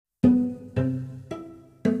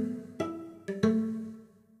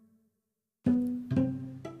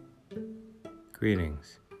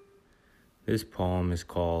Greetings. This poem is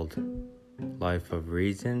called Life of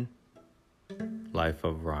Reason, Life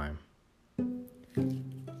of Rhyme.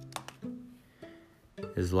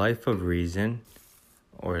 Is life of reason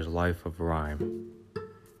or is life of rhyme?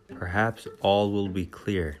 Perhaps all will be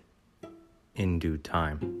clear in due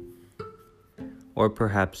time. Or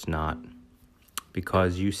perhaps not,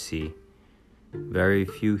 because you see, very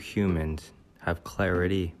few humans have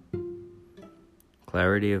clarity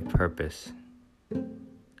of purpose,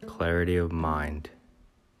 clarity of mind.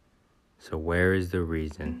 So where is the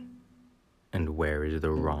reason and where is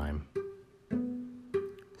the rhyme?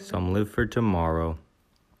 Some live for tomorrow,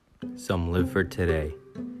 some live for today.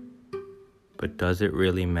 But does it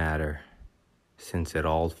really matter, since it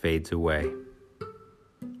all fades away?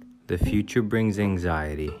 The future brings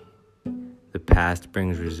anxiety, the past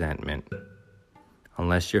brings resentment.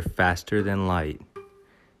 Unless you're faster than light,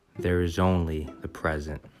 there is only the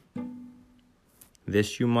present.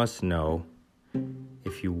 This you must know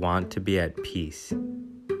if you want to be at peace.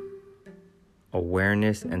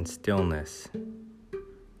 Awareness and stillness,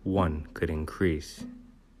 one could increase.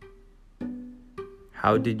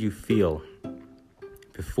 How did you feel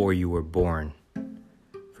before you were born?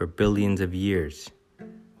 For billions of years,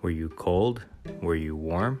 were you cold? Were you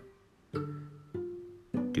warm?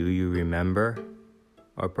 Do you remember?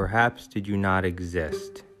 Or perhaps did you not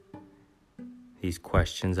exist? These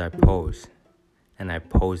questions I pose, and I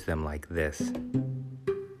pose them like this.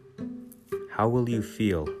 How will you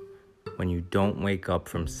feel when you don't wake up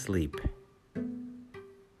from sleep?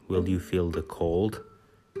 Will you feel the cold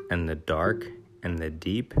and the dark and the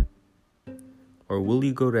deep? Or will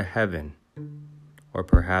you go to heaven, or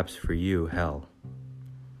perhaps for you hell?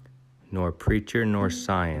 Nor preacher nor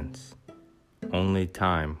science, only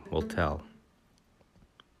time will tell.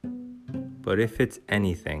 But if it's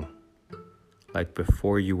anything like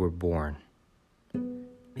before you were born,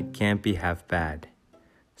 it can't be half bad,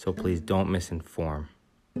 so please don't misinform.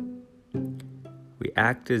 We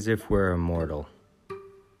act as if we're immortal,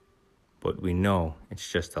 but we know it's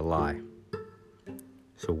just a lie.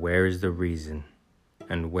 So where is the reason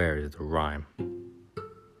and where is the rhyme?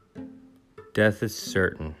 Death is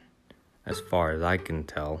certain, as far as I can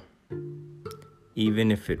tell. Even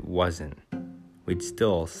if it wasn't, we'd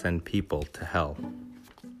still send people to hell.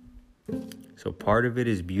 So part of it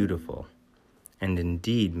is beautiful, and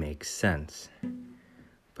indeed makes sense.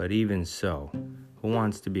 But even so, who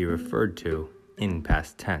wants to be referred to in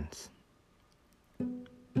past tense?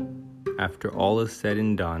 After all is said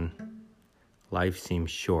and done, life seems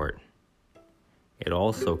short. It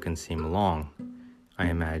also can seem long, I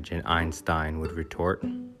imagine Einstein would retort.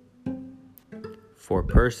 For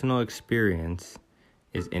personal experience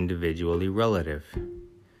is individually relative.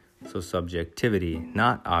 So subjectivity,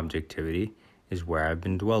 not objectivity, is where I've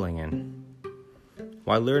been dwelling in.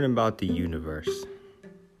 Why learn about the universe,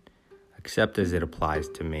 except as it applies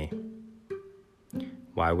to me?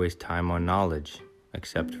 Why waste time on knowledge,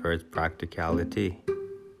 except for its practicality?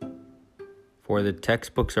 For the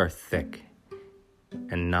textbooks are thick,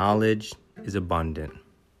 and knowledge is abundant.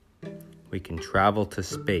 We can travel to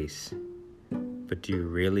space, but do you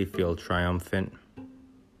really feel triumphant?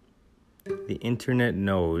 The internet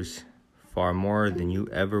knows far more than you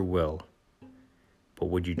ever will. But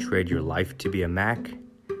would you trade your life to be a Mac?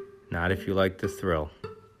 Not if you like the thrill.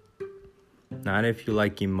 Not if you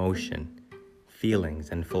like emotion, feelings,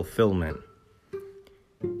 and fulfillment.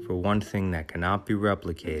 For one thing that cannot be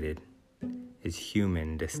replicated is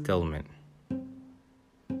human distillment.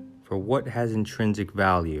 For what has intrinsic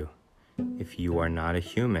value if you are not a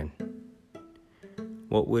human?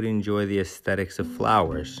 What would enjoy the aesthetics of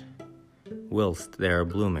flowers whilst they are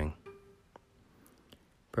blooming?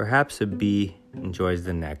 Perhaps a bee enjoys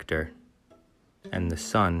the nectar, and the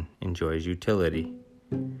sun enjoys utility,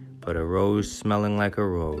 but a rose smelling like a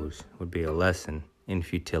rose would be a lesson in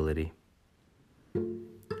futility.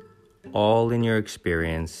 All in your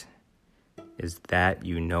experience is that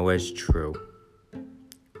you know as true,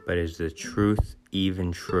 but is the truth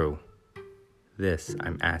even true? This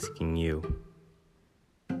I'm asking you.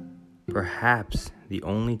 Perhaps the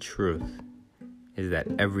only truth is that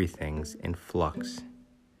everything's in flux.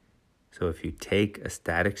 So if you take a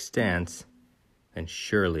static stance, then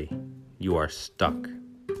surely you are stuck.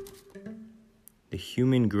 The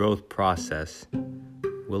human growth process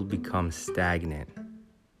will become stagnant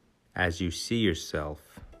as you see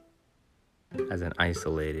yourself as an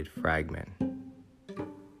isolated fragment,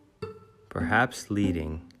 perhaps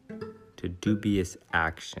leading to dubious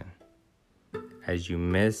action as you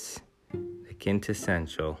miss the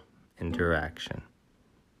quintessential interaction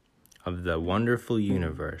of the wonderful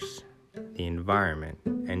universe, the environment,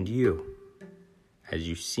 and you. as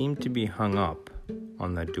you seem to be hung up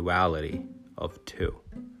on the duality of two.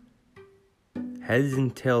 Heads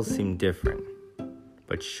and tails seem different,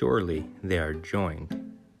 but surely they are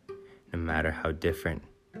joined. No matter how different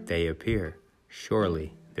they appear,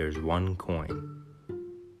 surely there's one coin.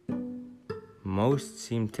 Most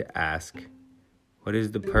seem to ask, what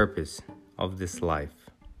is the purpose of this life?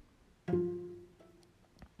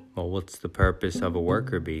 Well, what's the purpose of a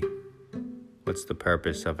worker bee? What's the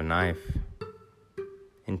purpose of a knife?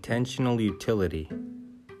 Intentional utility,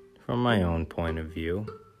 from my own point of view.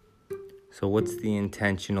 So what's the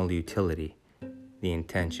intentional utility? The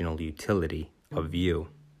intentional utility of you.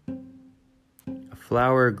 A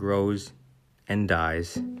flower grows and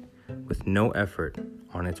dies with no effort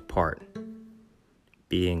on its part,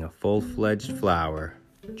 being a full-fledged flower,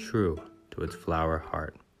 true to its flower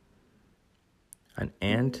heart. An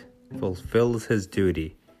ant fulfills his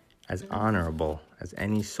duty as honorable as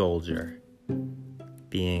any soldier,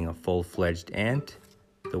 being a full-fledged ant,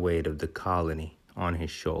 the weight of the colony on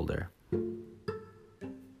his shoulder.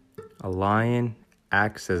 A lion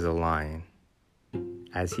acts as a lion,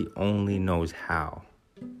 as he only knows how.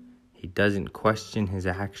 He doesn't question his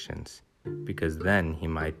actions, because then he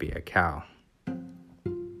might be a cow.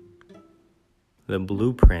 The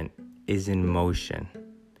blueprint is in motion.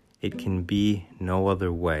 It can be no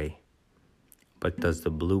other way. But does the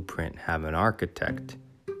blueprint have an architect?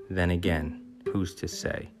 Then again, who's to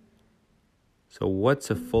say? So what's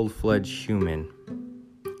a full-fledged human?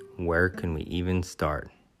 Where can we even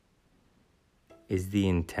start? Is the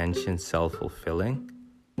intention self-fulfilling?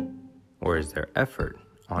 Or is there effort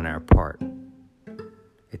on our part?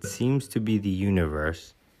 It seems to be the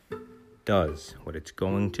universe does what it's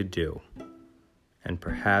going to do, and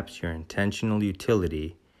perhaps your intentional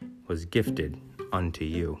utility was gifted unto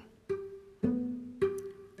you.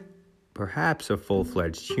 Perhaps a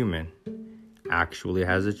full-fledged human actually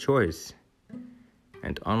has a choice,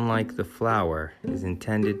 and unlike the flower, is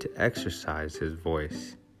intended to exercise his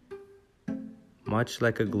voice. Much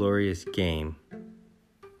like a glorious game,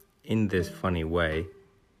 in this funny way,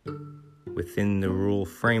 within the rule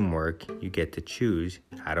framework, you get to choose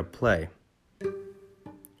how to play.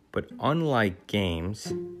 But unlike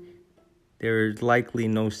games, there is likely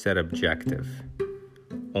no set objective,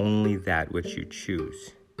 only that which you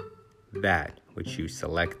choose, that which you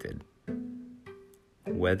selected.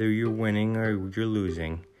 Whether you're winning or you're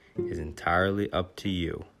losing is entirely up to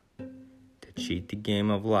you. To cheat the game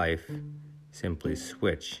of life, simply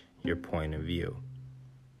switch your point of view.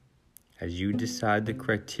 As you decide the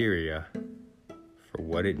criteria for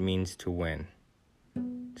what it means to win.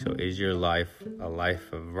 So is your life a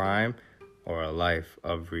life of rhyme or a life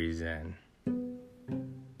of reason?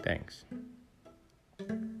 Thanks.